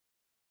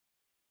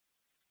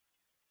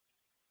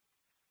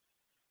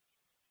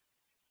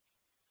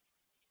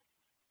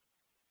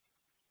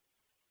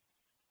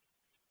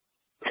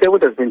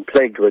Clairwood has been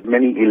plagued with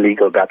many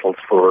illegal battles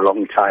for a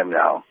long time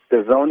now.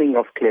 The zoning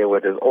of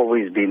Clairwood has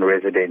always been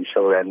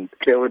residential, and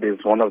Clairwood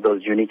is one of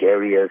those unique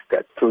areas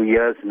that through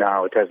years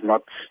now it has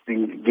not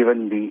been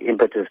given the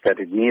impetus that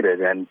it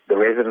needed, and the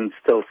residents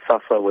still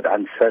suffer with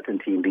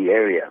uncertainty in the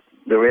area.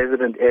 The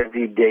resident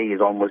every day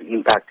is almost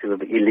impacted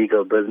with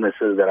illegal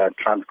businesses that are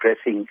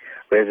transgressing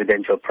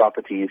residential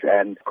properties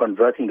and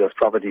converting those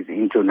properties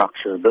into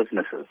noxious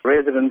businesses.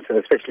 Residents, and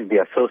especially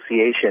the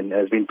association,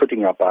 has been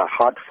putting up a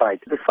hard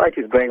fight. This fight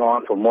is going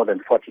on for more than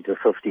 40 to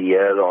 50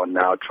 years on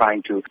now,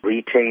 trying to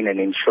retain and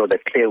ensure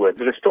that Clairwood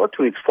is restored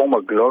to its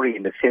former glory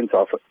in the sense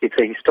of it's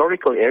a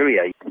historical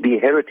area. The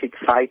heritage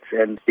sites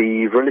and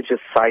the religious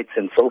sites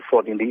and so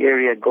forth in the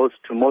area goes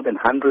to more than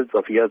hundreds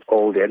of years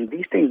old, and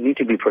these things need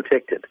to be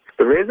protected.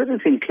 The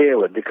residents in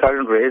Clairwood, the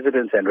current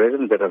residents and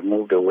residents that have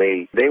moved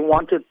away, they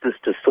wanted this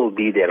to still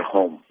be their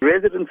home.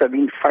 Residents have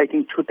been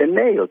fighting tooth and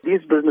nail.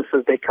 These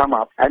businesses, they come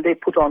up and they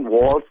put on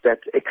walls that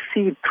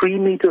exceed 3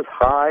 meters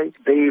high.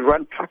 They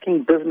run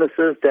trucking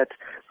businesses that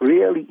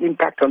really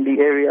impact on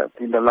the area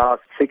in the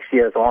last 6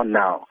 years on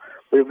now.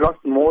 We've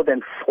lost more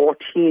than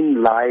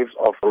 14 lives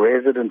of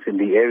residents in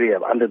the area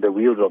under the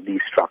wheels of these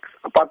trucks.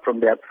 Apart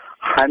from that,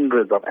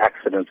 hundreds of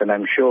accidents, and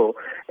I'm sure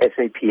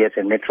SAPS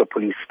and Metro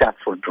Police stats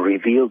would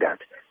reveal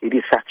that. It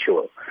is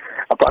factual.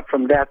 Apart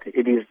from that,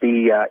 it is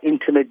the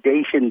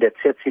intimidation that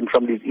sets in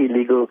from these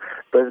illegal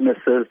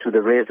businesses to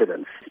the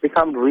residents. It's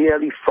become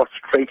really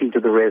frustrating to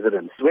the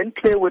residents. When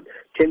Clairwood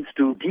tends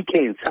to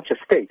decay in such a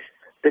state,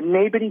 the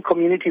neighboring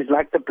communities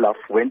like the Bluff,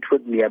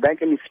 Wentworth,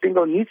 Merebank, and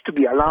Springle needs to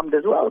be alarmed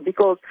as well,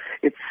 because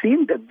it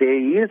seems that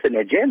there is an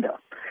agenda.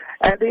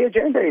 And the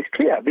agenda is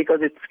clear, because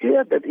it's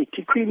clear that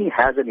eThekwini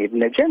has an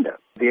hidden agenda.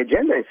 The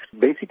agenda is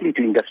basically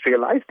to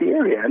industrialize the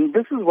area, and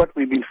this is what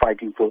we've been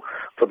fighting for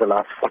the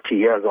last 40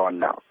 years on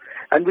now.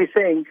 And we're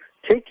saying,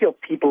 take your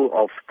people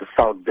of the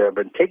South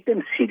Durban, take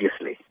them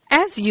seriously.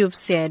 As you've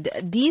said,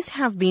 these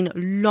have been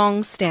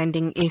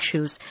long-standing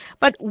issues.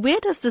 But where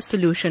does the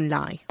solution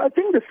lie? I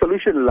think the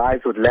solution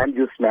lies with land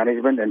use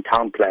management and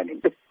town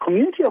planning. The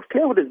community of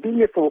Clairwood has been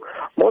here for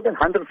more than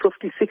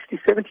 150, 60,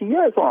 70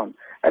 years on.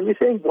 And we're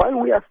saying, while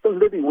we are still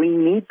living, we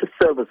need the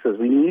services,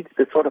 we need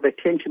the sort of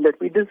attention that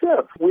we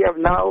deserve. We have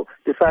now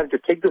decided to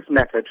take this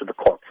matter to the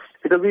courts,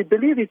 because we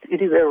believe it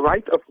is a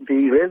right of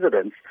the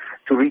residents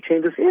to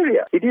retain this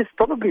area. It is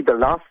probably the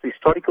last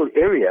historical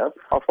area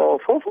of our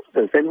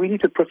forefathers, and we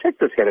need to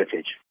protect this heritage.